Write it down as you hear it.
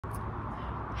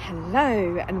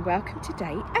Hello and welcome to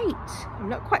day 8. I'm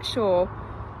not quite sure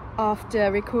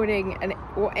after recording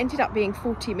what ended up being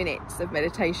 40 minutes of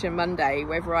meditation Monday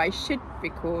whether I should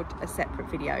record a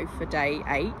separate video for day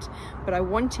 8, but I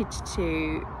wanted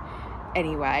to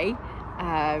anyway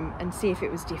and see if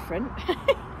it was different.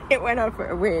 It went off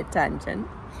at a weird tangent,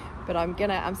 but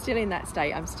I'm still in that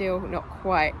state. I'm still not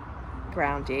quite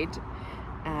grounded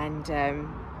and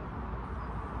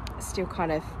still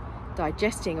kind of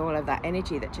digesting all of that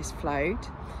energy that just flowed.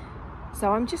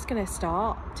 So I'm just going to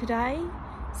start today.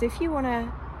 So if you want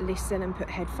to listen and put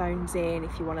headphones in,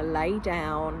 if you want to lay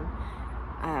down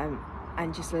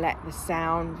and just let the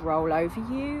sound roll over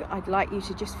you, I'd like you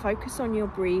to just focus on your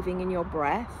breathing and your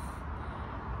breath.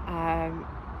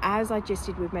 As I just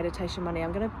did with Meditation Monday,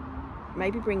 I'm going to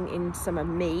maybe bring in some of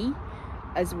me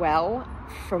as well,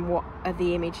 from what are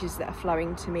the images that are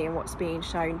flowing to me and what's being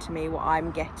shown to me, what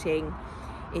I'm getting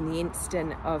in the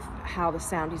instant of how the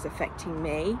sound is affecting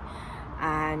me,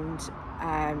 and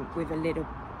with a little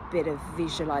bit of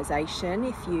visualization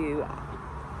if you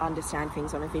understand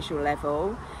things on a visual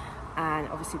level, and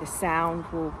obviously the sound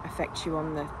will affect you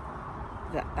on the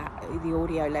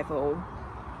audio level.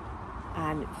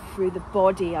 And through the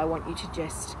body, I want you to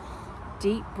just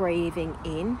deep breathing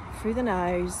in through the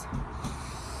nose,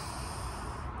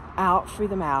 out through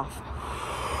the mouth,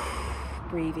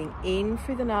 breathing in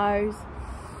through the nose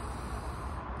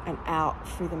and out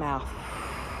through the mouth,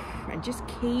 and just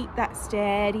keep that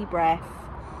steady breath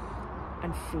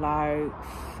and flow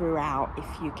throughout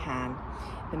if you can.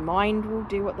 The mind will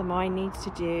do what the mind needs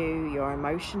to do, your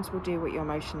emotions will do what your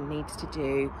emotion needs to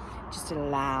do. Just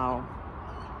allow.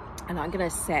 And I'm going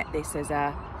to set this as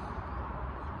a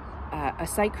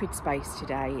sacred space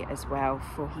today as well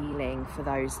for healing for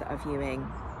those that are viewing.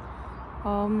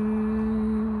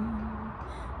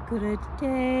 Good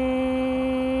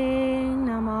day,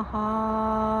 Namaha.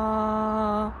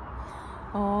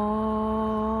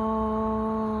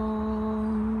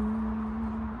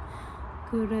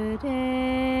 Good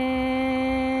day,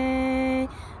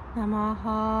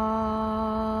 Namaha.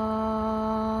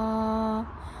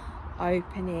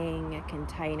 Opening a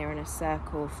container and a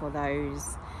circle for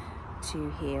those to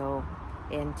heal.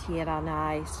 In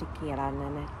tiranai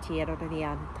stikiranana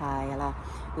tiroriantayala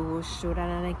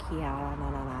usuranana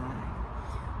kiarananai.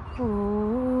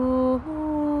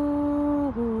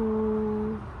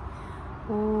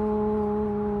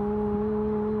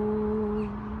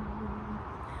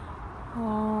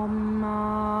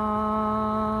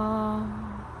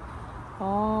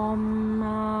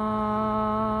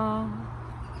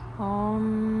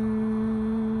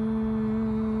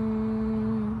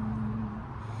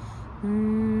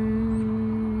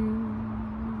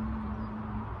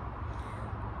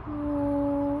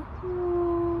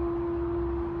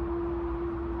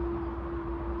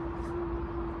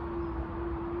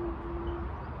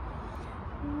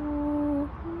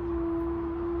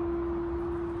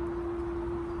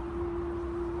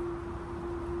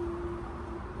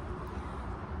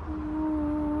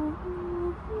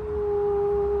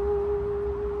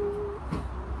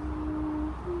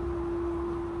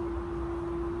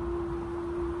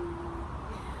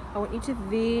 I want you to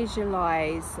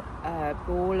visualize a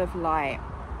ball of light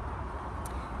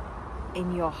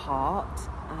in your heart.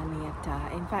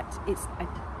 In fact, it's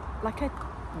like a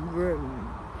room.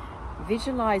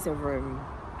 Visualize a room,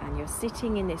 and you're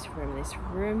sitting in this room. This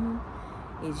room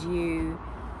is you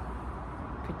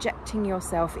projecting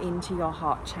yourself into your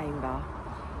heart chamber.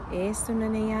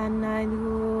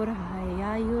 I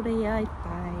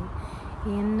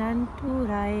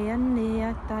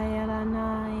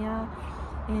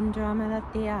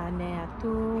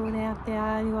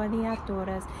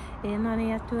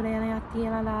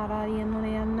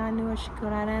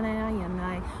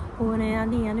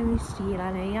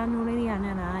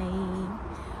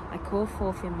call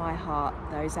forth in my heart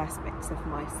those aspects of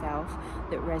myself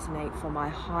that resonate for my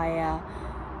higher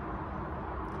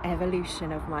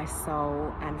evolution of my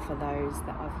soul and for those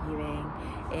that are viewing.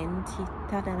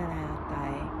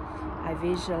 I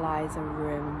visualize a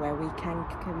room where we can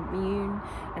commune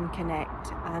and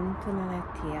connect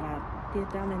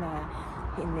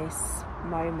in this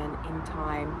moment in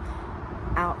time.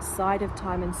 Outside of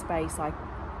time and space, I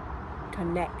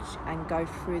connect and go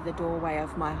through the doorway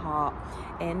of my heart.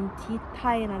 Through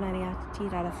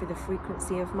the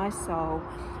frequency of my soul,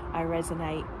 I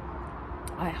resonate,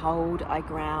 I hold, I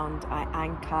ground, I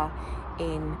anchor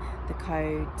in the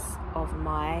codes of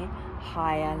my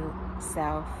higher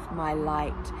self, my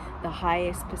light, the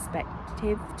highest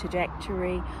perspective,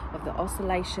 trajectory of the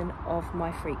oscillation of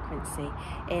my frequency.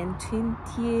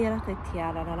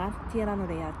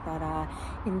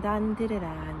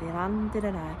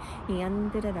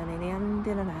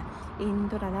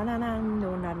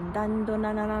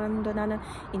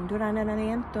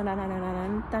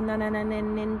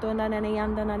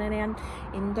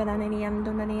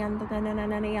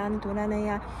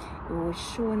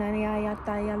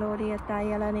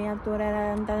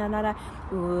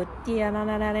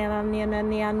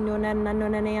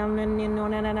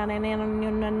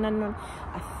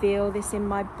 I feel this in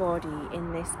my body,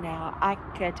 in this now.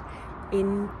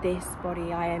 In this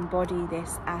body, I embody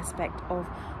this aspect of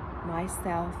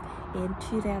myself and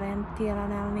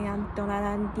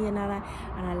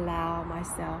allow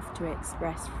myself to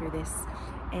express through this.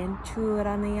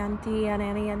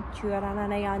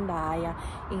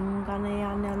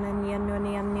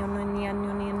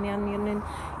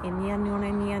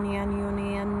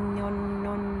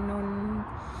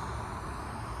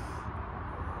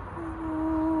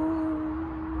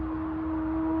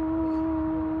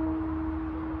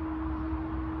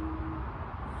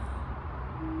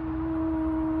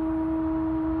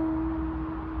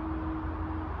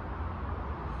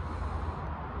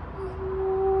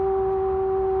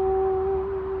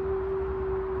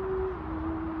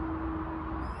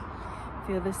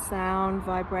 Feel the sound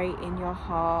vibrate in your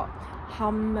heart.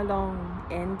 Hum along,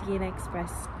 Indian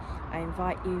Express. I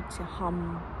invite you to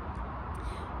hum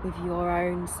with your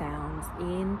own sounds.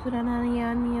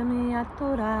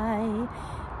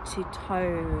 To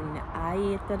tone,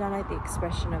 the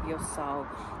expression of your soul,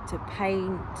 to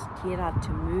paint,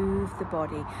 to move the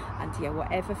body, and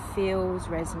whatever feels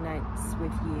resonates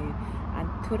with you. And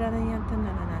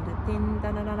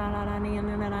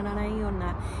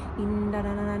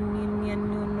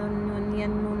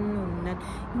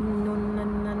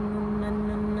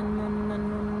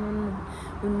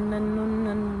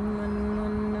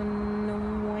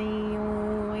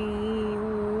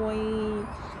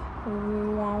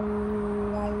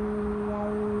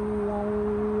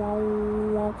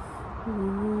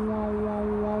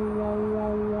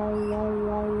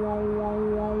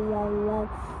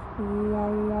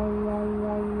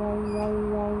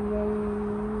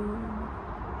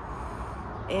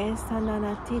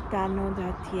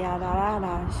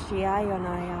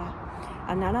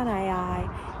Ananayai,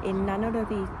 in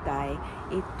Nanorovitai,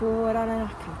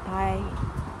 Ituranakantai,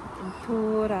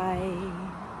 Turai,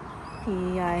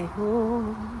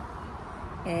 Hiaihu,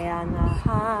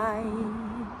 Eanahai,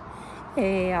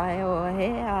 Eaio,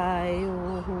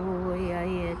 Eaio,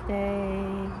 Eaiete,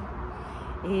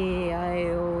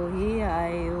 Eaio,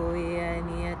 Eaio,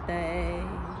 Eaniete.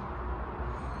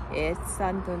 It's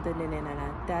Santo de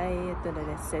Linanatai, to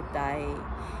the Setai,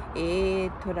 E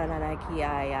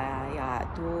Turanakia,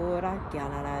 Tura,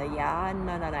 Kiana,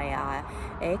 Yananaya,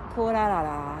 E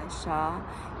Korara, Sha,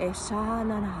 E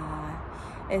Shanana,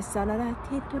 E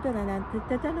Sanati to the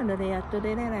Nanatana, to the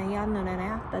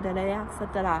Yanana, the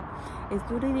Satara, is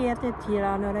to the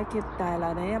Tirano,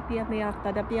 Kitala, Pia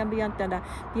Miata, the Pia Biantana,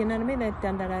 Piana Minute,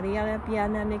 and the Riana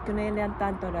Piana, Niconelia,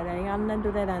 Tanto, Yana,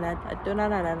 to the Nana,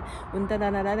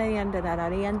 Untanana, and the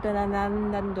Ariantana,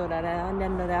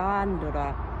 and the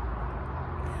Andora.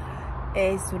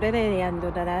 E surreando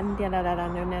davanti alla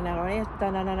ranetta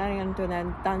la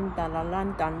tanta la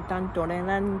lantan tanto le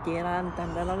lanti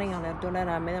lantanda la lingana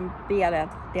tornerà me piare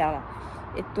tiara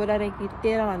e tornare chi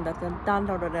tira landa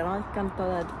tanto le canto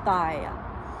da taia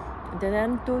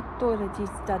den tutto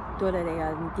registratore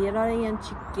le tira in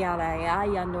cicchiala e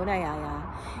aia non è aia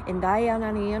e dai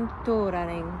anani antora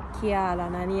in chiala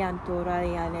nani antora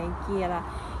in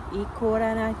chiala I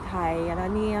korana tai,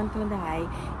 rani antonai,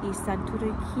 I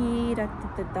santuriki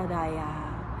ratadaya.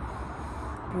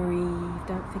 Breathe,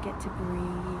 don't forget to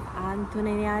breathe.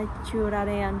 Antonia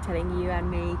churare, I'm telling you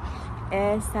and me.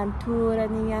 E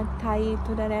santurani tai,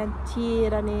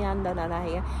 turantirani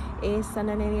andanaya. E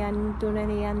sanani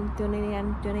antonani antonani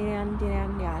antonani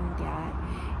antonani antonani.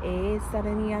 E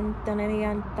sanani antonani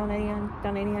antonani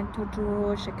antonani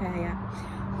antonani shakaya.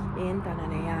 In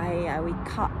Tananaya, we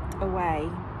cut away.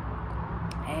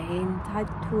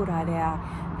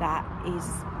 That is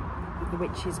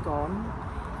which is gone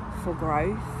for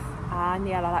growth, and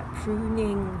like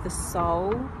pruning the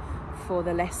soul for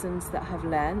the lessons that have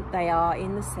learnt. They are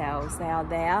in the cells, they are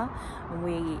there, and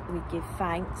we give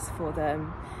thanks for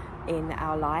them in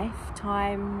our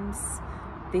lifetimes,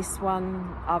 this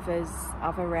one, others,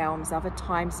 other realms, other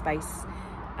time space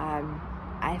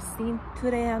I seen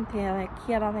today and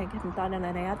Kira and done and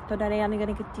I thought that I'm going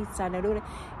to get this and I do it.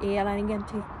 And again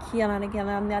to Kira and again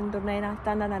and Donena,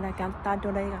 Dana and I can't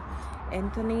Donega.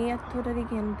 Antonia to the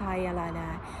again,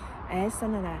 Tayalana.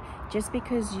 Just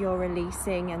because you're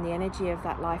releasing and the energy of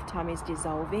that lifetime is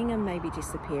dissolving and maybe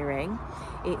disappearing,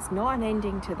 it's not an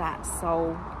ending to that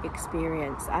soul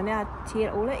experience. And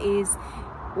all it is,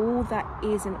 all that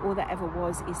is and all that ever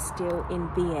was is still in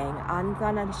being.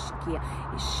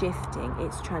 It's shifting,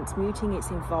 it's transmuting,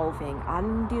 it's evolving.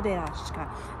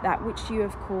 That which you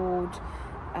have called,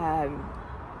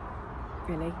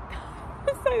 really?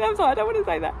 I'm sorry, I don't want to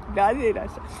say that.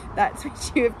 That's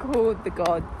what you have called the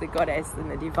God, the Goddess,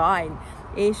 and the Divine.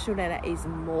 Ishurena is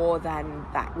more than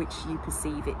that which you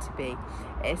perceive it to be.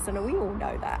 So we all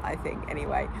know that, I think,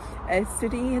 anyway.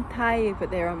 But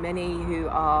there are many who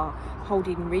are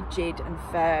holding rigid and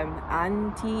firm,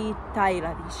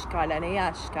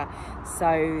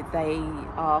 so they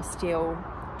are still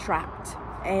trapped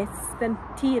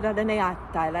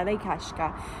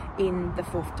in the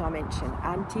fourth dimension,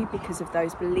 because of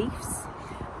those beliefs.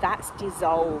 That's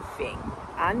dissolving.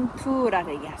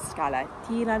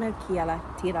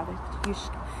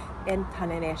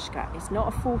 It's not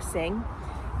a forcing,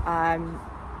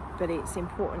 but it's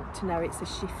important to know it's a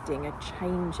shifting, a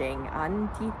changing, and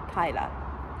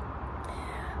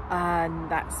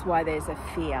that's why there's a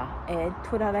fear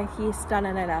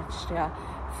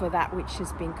for that which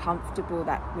has been comfortable,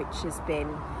 that which has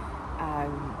been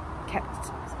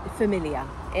kept familiar.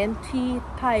 And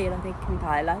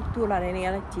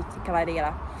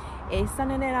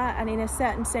in a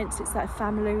certain sense, it's that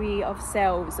family of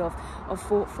selves, of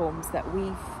thought forms that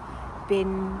we've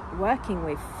been working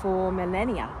with for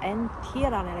millennia, and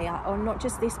or not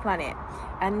just this planet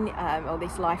and or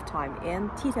this lifetime.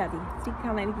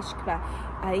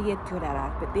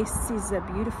 But this is a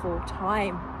beautiful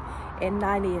time. And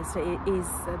it is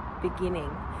a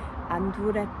beginning. You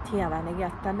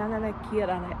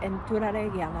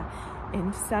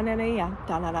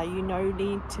no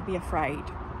need to be afraid.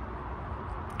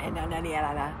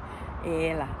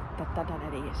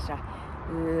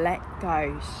 Let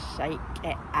go, shake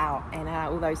it out, and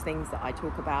all those things that I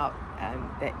talk about,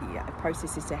 that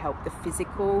processes to help the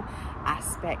physical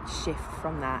aspect shift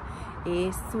from that.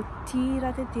 We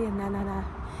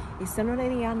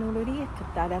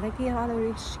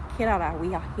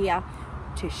are here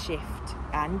to shift,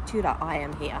 and I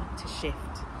am here to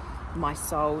shift my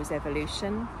soul's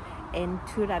evolution. And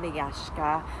for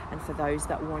those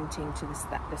that wanting to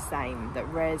the same, that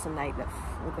resonate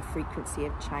with the frequency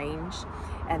of change,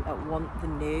 and that want the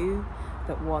new,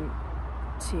 that want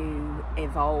to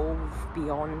evolve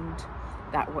beyond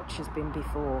that which has been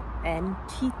before. And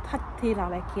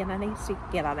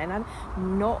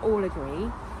not all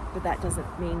agree, but that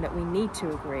doesn't mean that we need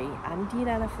to agree. And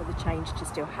for the change to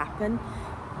still happen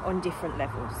on different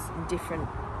levels, in different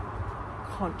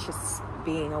conscious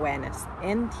being awareness.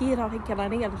 And but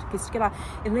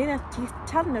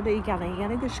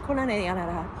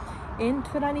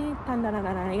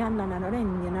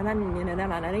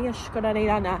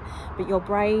your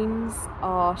brains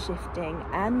are shifting,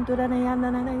 and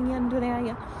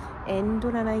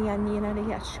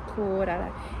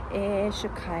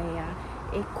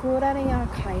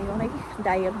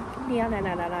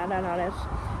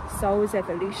soul's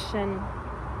evolution.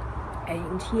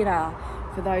 And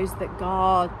for those that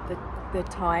guard the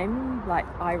time, like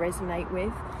I resonate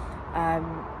with,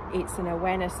 it's an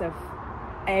awareness of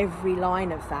every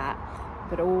line of that,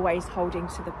 but always holding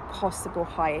to the possible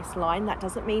highest line. That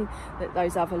doesn't mean that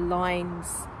those other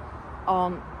lines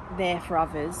aren't there for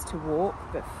others to walk,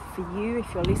 but for you,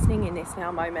 if you're listening in this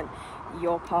now moment,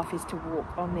 your path is to walk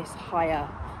on this higher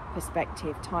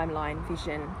perspective, timeline,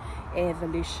 vision,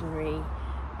 evolutionary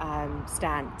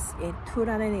stance,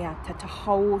 to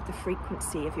hold the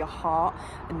frequency of your heart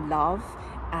and love,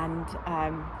 and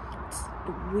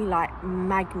we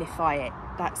magnify it.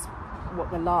 That's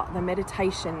what the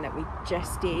meditation that we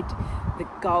just did, the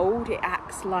gold, it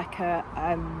acts like a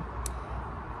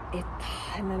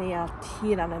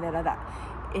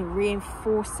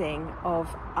reinforcing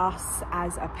of us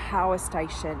as a power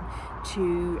station,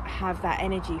 to have that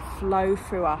energy flow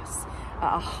through us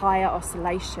at a higher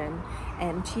oscillation,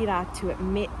 and to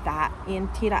emit that in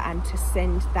and to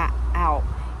send that out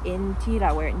in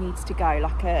where it needs to go,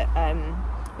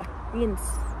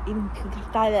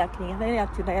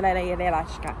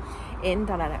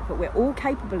 but we're all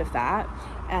capable of that.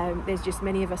 There's just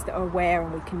many of us that are aware,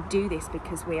 and we can do this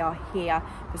because we are here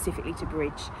specifically to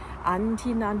bridge.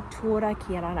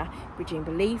 Bridging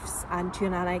beliefs, and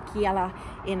bridging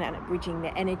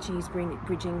the energies,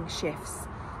 bridging shifts.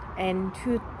 and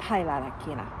tu tailala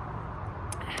kina.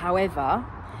 However,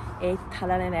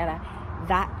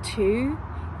 that too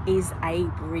is a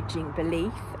bridging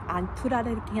belief and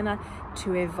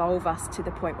to evolve us to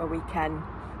the point where we can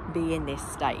be in this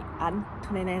state. And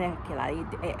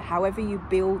however you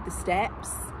build the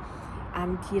steps,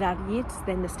 and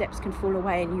then the steps can fall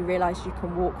away and you realize you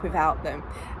can walk without them.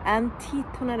 And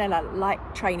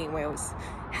like training wheels.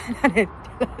 I've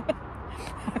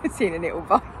seen a little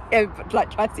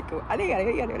like tricycle.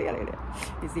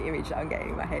 Is the image that I'm getting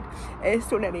in my head.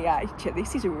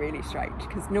 This is really strange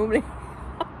because normally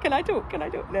can I talk?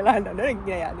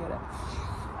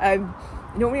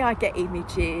 Normally I get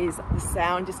images, the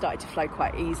sound is starting to flow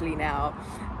quite easily now,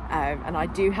 and I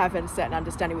do have a certain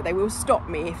understanding, but they will stop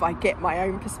me if I get my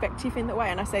own perspective in the way.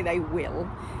 And I say they will.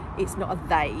 It's not a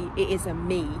they, it is a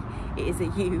me, it is a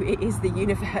you, it is the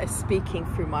universe speaking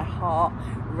through my heart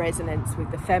resonance with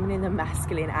the feminine and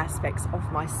masculine aspects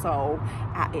of my soul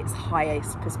at its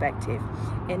highest perspective.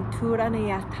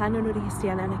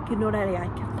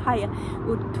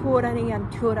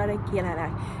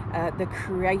 The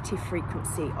creative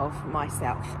frequency of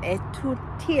myself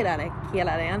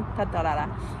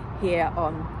here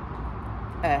on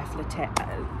earth,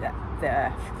 the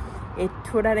earth.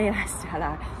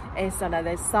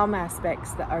 There's some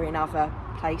aspects that are in other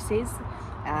places,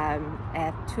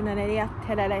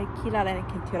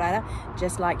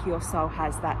 just like your soul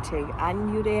has that too.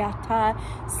 And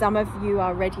some of you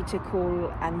are ready to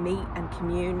call and meet and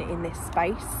commune in this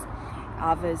space,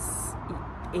 others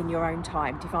in your own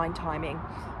time, divine timing.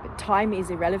 But time is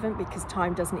irrelevant because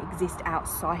time doesn't exist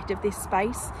outside of this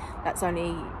space. That's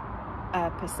only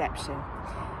a perception.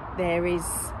 There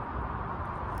is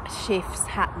shifts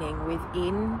happening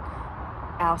within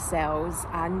ourselves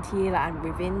and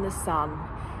within the sun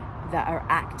that are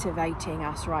activating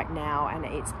us right now, and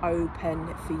it's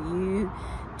open for you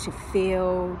to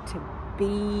feel, to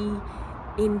be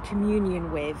in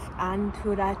communion with. And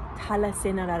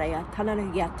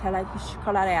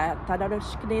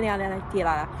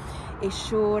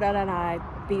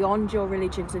beyond your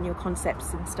religions and your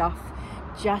concepts and stuff,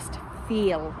 just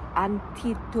feel and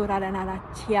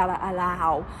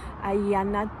allow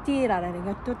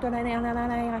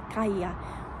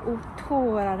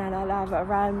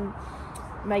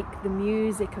make the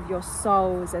music of your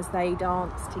souls as they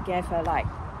dance together, like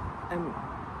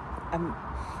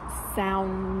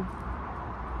sound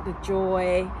the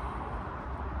joy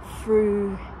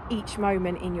through each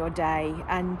moment in your day,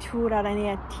 and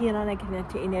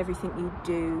in everything you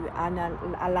do, and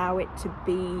allow it to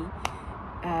be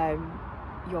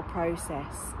your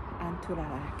process. And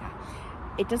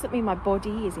it doesn't mean my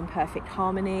body is in perfect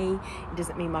harmony, it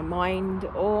doesn't mean my mind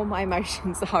or my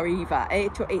emotions are either.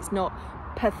 It's not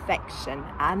perfection,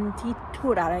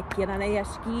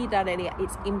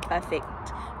 it's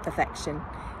imperfect perfection.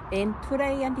 And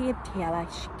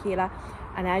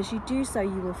as you do so,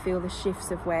 you will feel the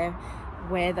shifts of where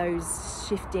those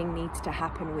shifting needs to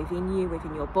happen within you,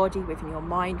 within your body, within your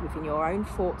mind, within your own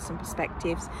thoughts and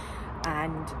perspectives.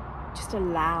 And just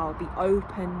allow, be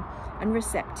open and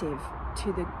receptive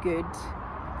to the good,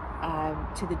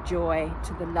 to the joy,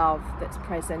 to the love that's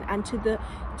present, and to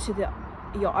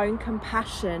your own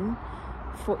compassion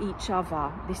for each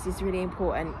other. This is really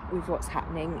important with what's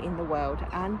happening in the world.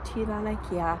 And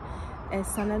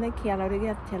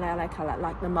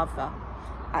like the mother,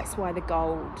 that's why the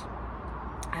gold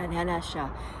and Hanasha,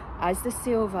 as the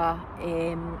silver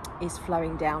is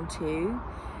flowing down too,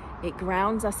 it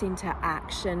grounds us into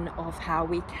action of how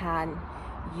we can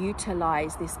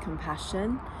utilize this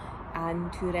compassion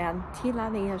and through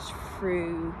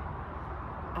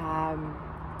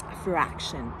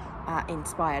action,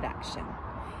 inspired action.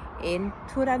 In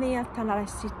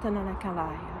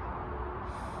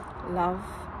love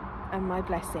and my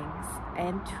blessings,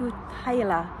 and to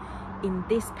Taylor in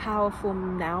this powerful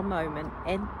now moment,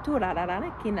 and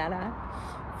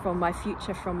from my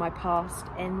future, from my past,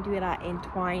 and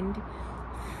entwined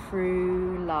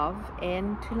through love,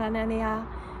 and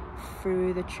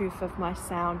through the truth of my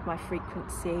sound, my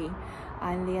frequency.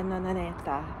 Thank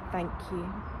you.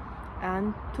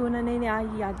 And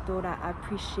I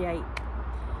appreciate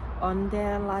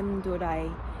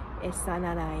Onderlandurai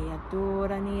Esananaya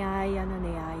Doraniaya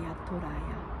Naneaya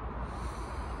Toraya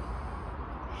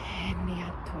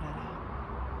Miaturara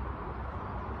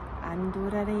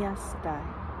Andurariastai.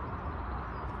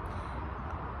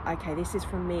 Okay, this is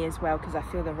from me as well, because I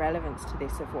feel the relevance to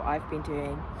this of what I've been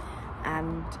doing,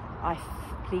 and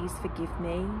please forgive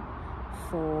me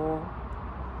for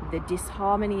the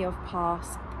disharmony of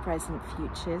past, present,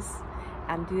 futures,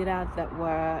 andura that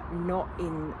were not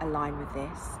in line with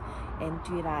this.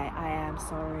 Andura, I am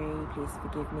sorry, please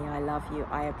forgive me, I love you,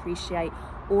 I appreciate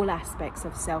all aspects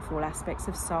of self, all aspects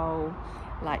of soul,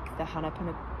 like the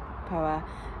Hanaponopoa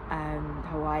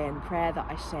Hawaiian prayer that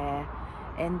I share.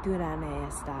 Andura ne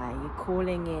estai, you're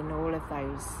calling in all of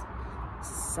those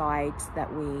sides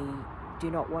that we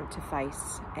do not want to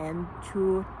face. And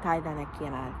tu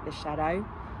taidanakiana, the shadow,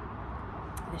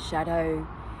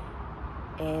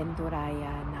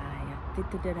 anduraya naya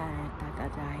titudara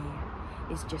tatadaya,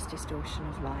 is just distortion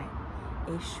of light.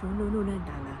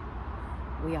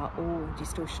 We are all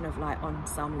distortion of light on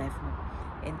some level.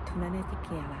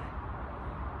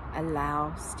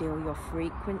 Allow still your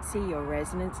frequency, your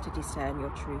resonance to discern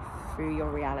your truth through your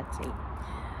reality.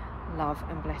 Love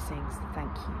and blessings.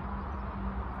 Thank you.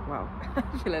 Well, I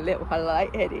feel a little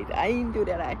lightheaded. I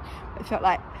felt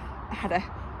like I had a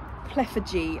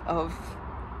plethargy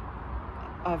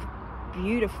of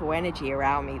beautiful energy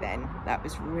around me then. That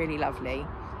was really lovely,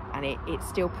 and it's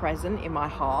still present in my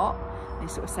heart.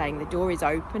 It's sort of saying the door is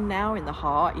open now in the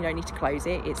heart. You don't need to close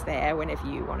it. It's there whenever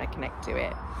you want to connect to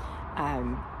it,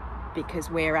 because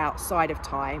we're outside of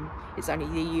time. It's only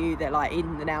you that, like,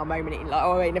 in the now moment, in like,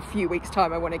 oh, in a few weeks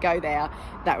time I want to go there.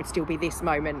 That would still be this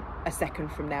moment a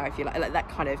second from now, if you like that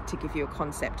kind of, to give you a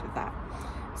concept of that.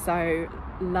 So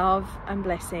love and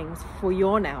blessings for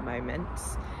your now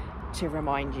moments, to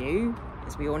remind you,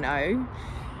 as we all know,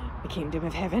 the kingdom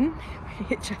of heaven,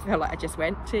 which I feel like I just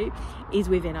went to, is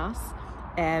within us.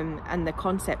 And the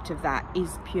concept of that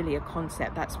is purely a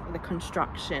concept. That's the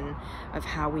construction of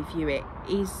how we view it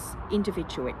is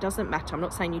individual. It doesn't matter. I'm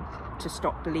not saying you to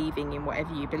stop believing in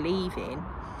whatever you believe in.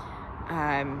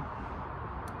 By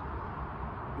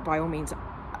all means,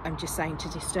 I'm just saying to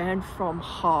discern from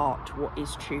heart what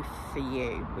is truth for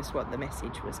you, was what the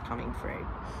message was coming through.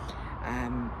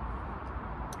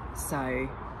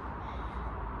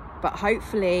 But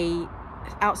hopefully,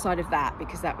 outside of that,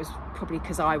 because that was probably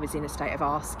because I was in a state of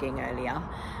asking earlier,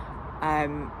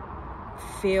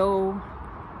 feel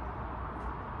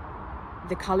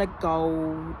the colour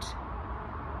gold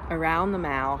around the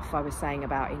mouth I was saying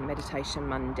about in Meditation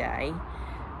Monday,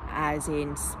 as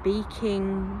in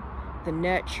speaking the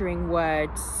nurturing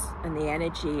words and the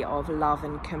energy of love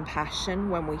and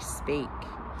compassion when we speak.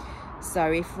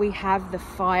 So if we have the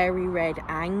fiery red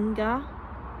anger,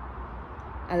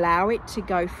 allow it to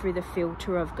go through the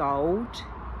filter of gold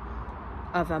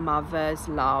of a mother's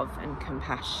love and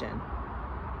compassion.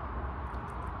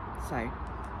 So,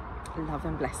 love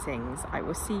and blessings. I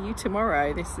will see you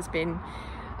tomorrow. This has been,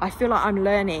 I feel like I'm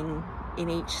learning in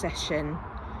each session,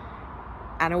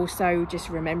 and also just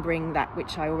remembering that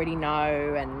which I already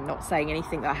know, and not saying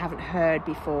anything that I haven't heard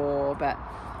before, but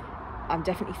I'm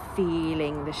definitely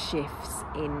feeling the shifts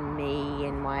in me,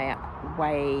 in my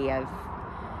way of,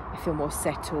 I feel more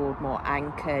settled, more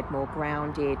anchored, more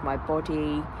grounded. My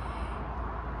body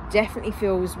definitely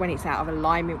feels when it's out of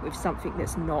alignment with something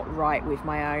that's not right with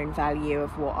my own value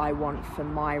of what I want for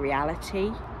my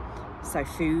reality. So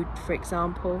food, for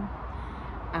example.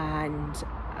 And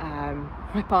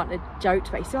my partner joked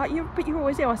about it. He's like, but you're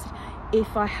always ill. I said,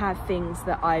 if I have things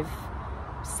that I've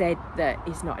said that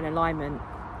is not in alignment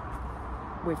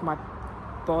with my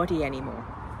body anymore.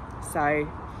 So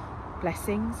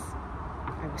blessings.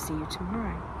 I will see you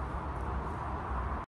tomorrow.